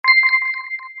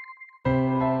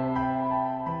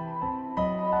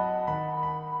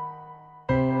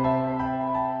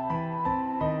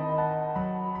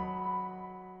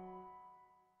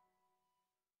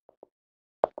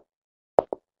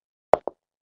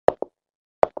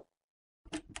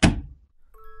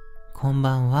こん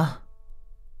ばんは。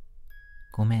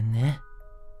ごめんね。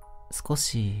少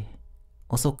し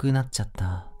遅くなっちゃっ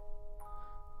た。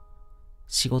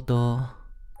仕事、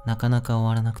なかなか終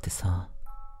わらなくてさ。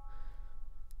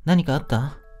何かあっ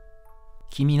た？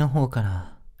君の方か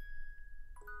ら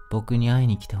僕に会い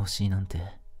に来てほしいなんて。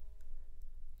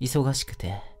忙しく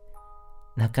て、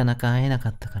なかなか会えなか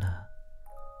ったから、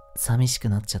寂しく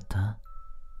なっちゃった。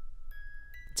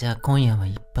じゃあ今夜は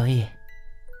いっぱい、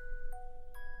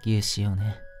ギューしよう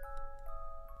ね。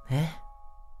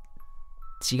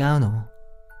違うの？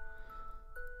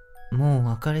もう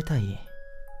別れたい？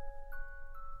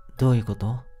どういうこ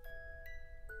と？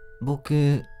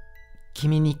僕、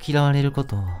君に嫌われるこ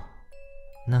と、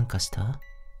なんかした？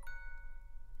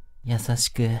優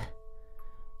しく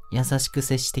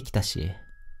接してきたし、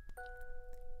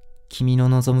君の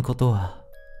望むことは、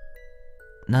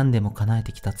何でも叶え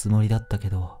てきたつもりだった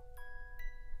けど、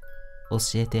教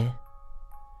えて、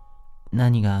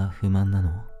何が不満な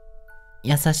の？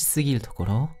優しすぎるとこ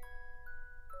ろ？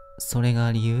それ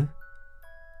が理由？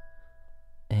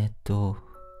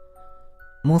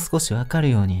もう少しわかる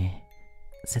ように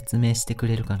説明してく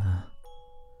れるかな。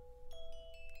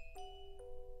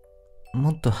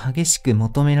もっと激しく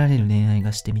求められる恋愛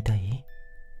がしてみたい？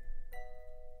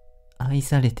愛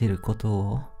されてること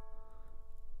を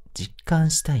実感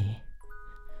したい？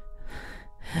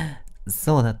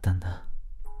そうだったんだ。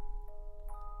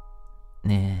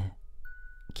ねえ、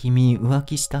君浮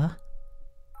気した？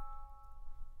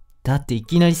だってい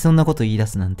きなりそんなこと言い出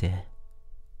すなんて、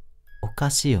おか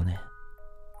しいよね。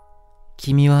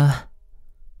君は、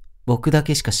僕だ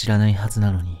けしか知らないはず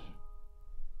なのに、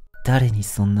誰に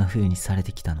そんな風にされ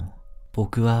てきたの？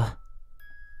僕は、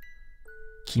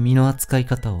君の扱い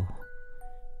方を、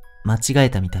間違え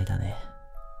たみたいだね。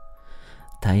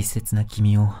大切な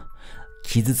君を、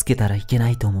傷つけたらいけな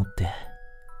いと思って、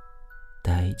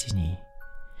大事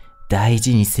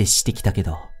に接してきたけ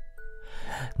ど、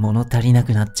物足りな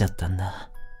くなっちゃったん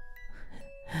だ。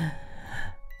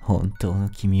本当の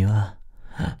君は、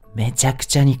めちゃく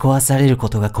ちゃに壊されるこ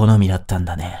とが好みだったん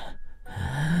だね。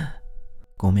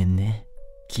ごめんね。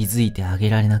気づいてあげ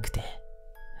られなくて。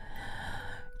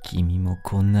君も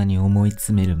こんなに思い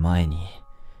詰める前に、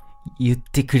言っ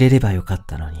てくれればよかっ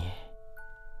たのに。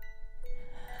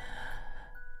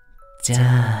じゃ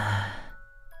あ、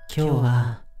今日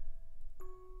は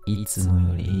いつも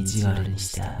より意地悪に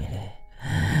してあげる。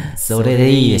それ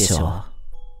でいいでしょ。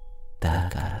だ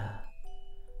から、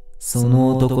そ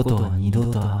の男とは二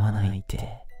度と会わないっ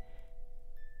て、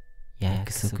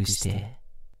約束して、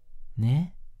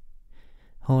ね。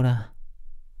ほら、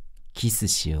キス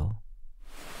しよ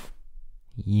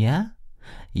う。嫌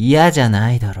じゃ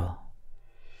ないだろ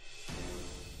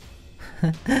う。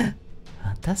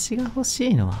私が欲し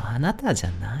いのはあなたじ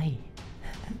ゃない。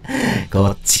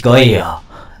こっち来いよ。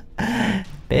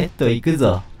ベッド行く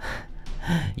ぞ。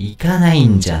行かない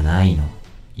んじゃないの。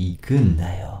行くん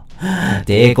だよ。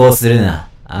抵抗するな。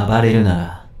暴れるな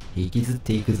ら、引きずっ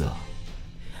ていくぞ。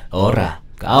ほら、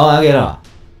顔上げろ。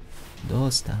ど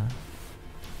うした？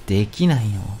できない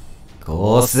の？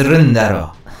こうするんだ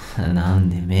ろ。なん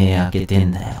で目開けて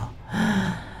んだよ。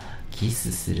キ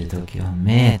スするときは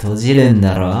目閉じるん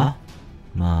だろ。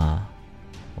まあ、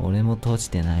俺も閉じ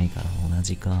てないから同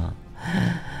じか。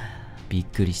びっ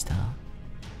くりした？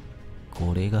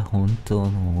これが本当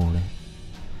の俺。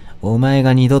お前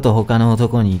が二度と他の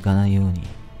男に行かないように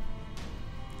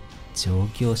上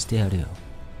京してやるよ。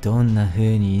どんな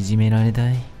風にいじめられた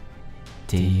い？っ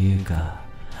ていうか、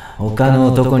他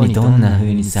の男にどんな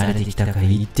風にされてきたか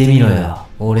言ってみろよ。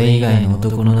俺以外の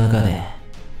男の中で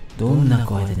どんな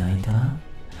声で泣いた？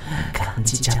感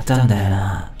じちゃったんだよ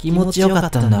な。気持ちよかっ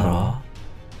たんだろ？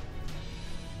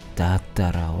だっ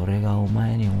たら俺がお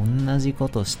前に同じこ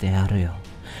としてやるよ。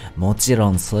もちろ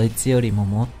んそいつよりも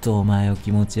もっとお前を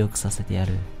気持ちよくさせてや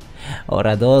る。ほ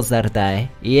らどうされたい？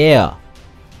言えよ。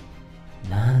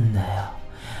なんだよ。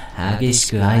激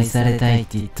しく愛されたいっ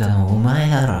て言ったのお前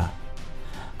だろ。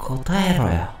答えろ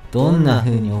よ。どんな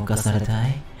風に侵された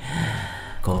い？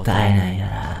答えないな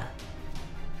ら、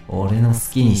俺の好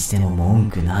きにしても文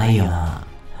句ないよな。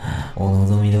お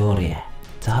望み通り、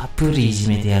たっぷりいじ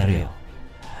めてやるよ。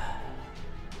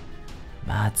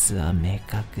まずは目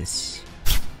隠し。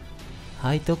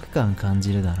背徳感感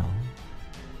じるだろ。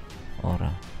ほ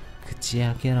ら、口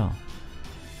開けろ。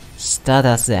舌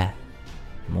出せ。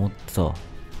もっと。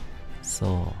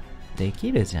そう、で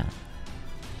きるじゃん。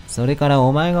それから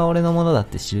お前が俺のものだっ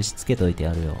て印つけといて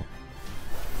やるよ。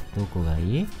どこが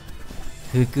いい？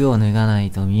服を脱がない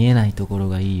と見えないところ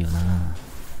がいいよ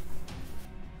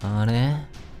な。あれ？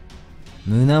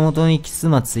胸元にキス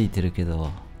マついてるけ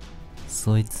ど、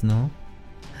そいつの？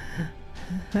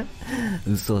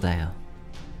嘘だよ。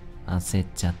焦っ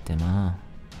ちゃってまあ。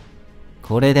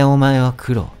これでお前は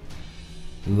黒。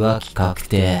浮気確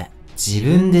定。自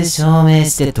分で証明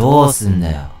してどうすん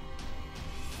だよ。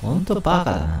ほんとバ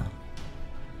カだな。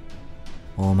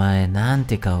お前なん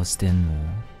て顔してんの？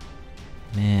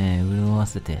目潤わ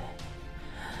せて。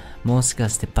もしか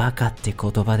してバカって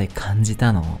言葉で感じ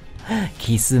たの？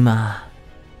キスマ。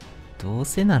どう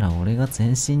せなら俺が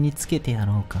全身につけてや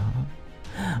ろうか。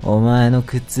お前の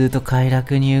苦痛と快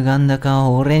楽に歪んだ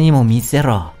顔を俺にも見せ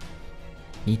ろ。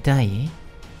痛い？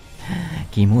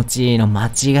気持ちいいの間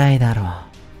違いだろ。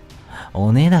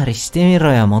おねだりしてみ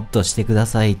ろよ、もっとしてくだ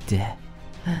さいって。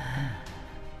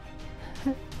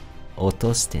落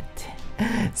としてって、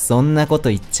そんなこと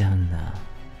言っちゃうんだ。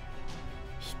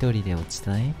一人で落ち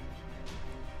たい？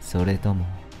それとも、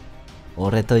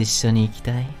俺と一緒に行き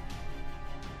たい？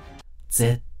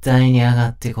絶対に上が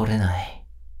ってこれない。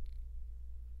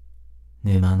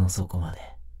沼の底まで。